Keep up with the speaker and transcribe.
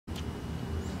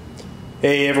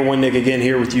Hey everyone, Nick again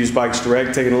here with Used Bikes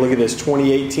Direct, taking a look at this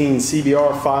 2018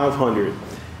 CBR500.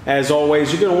 As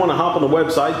always, you're going to want to hop on the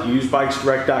website,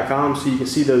 usedbikesdirect.com, so you can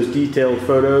see those detailed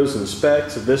photos and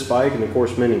specs of this bike and of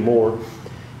course many more.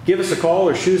 Give us a call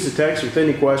or shoot us a text with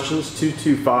any questions,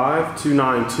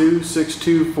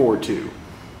 225-292-6242.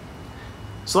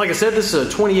 So like I said, this is a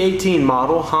 2018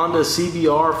 model, Honda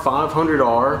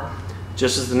CBR500R.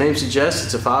 Just as the name suggests,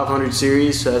 it's a 500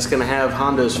 series, so that's going to have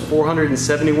Honda's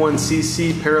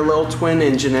 471cc parallel twin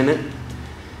engine in it.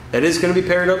 That is going to be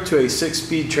paired up to a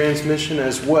 6-speed transmission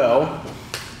as well.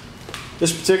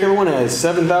 This particular one has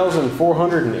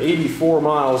 7,484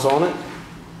 miles on it.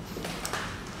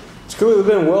 It's clearly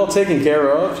been well taken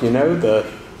care of, you know,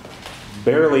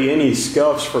 barely any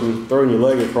scuffs from throwing your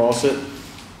leg across it.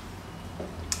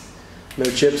 No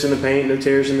chips in the paint, no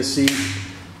tears in the seat.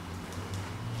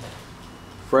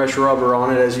 Fresh rubber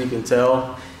on it, as you can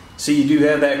tell. See, you do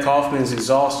have that Kaufman's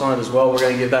exhaust on it as well. We're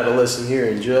going to give that a listen here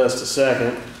in just a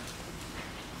second.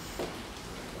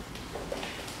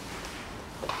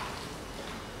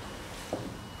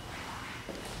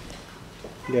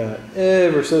 Got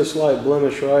ever so slight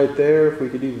blemish right there, if we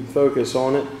could even focus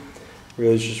on it.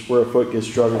 Really it's just where a foot gets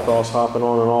dragged across, hopping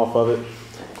on and off of it.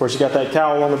 Of course, you got that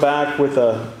cowl on the back with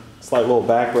a slight little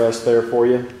backrest there for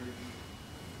you.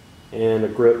 And a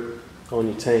grip on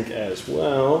your tank as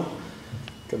well.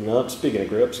 Coming up, speaking of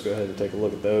grips, go ahead and take a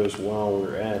look at those while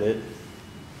we're at it.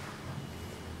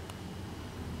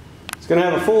 It's going to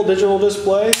have a full digital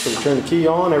display, so we turn the key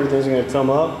on, everything's going to come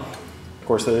up. Of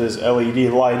course, there is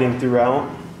LED lighting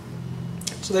throughout.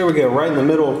 So there we go, right in the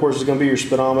middle, of course, is going to be your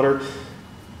speedometer.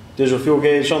 Digital fuel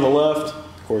gauge on the left.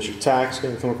 Of course, your tach's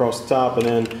going to come across the top, and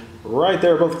then right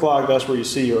there above the clock, that's where you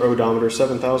see your odometer,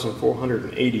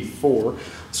 7,484.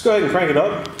 Let's go ahead and crank it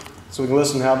up so we can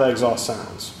listen to how that exhaust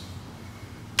sounds.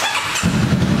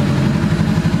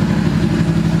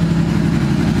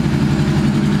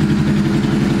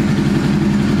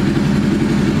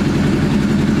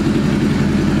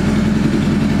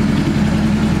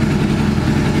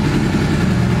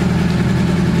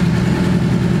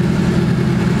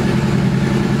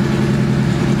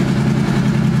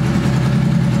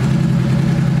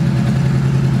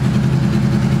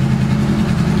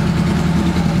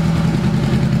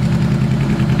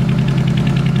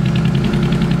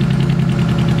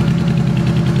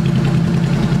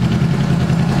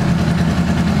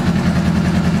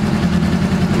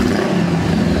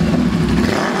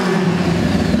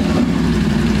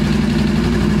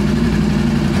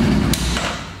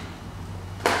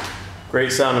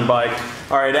 Great sounding bike.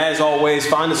 All right, as always,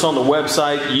 find us on the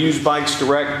website,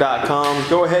 usedbikesdirect.com.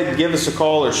 Go ahead and give us a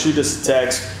call or shoot us a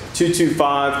text,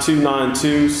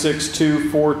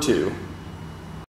 225-292-6242.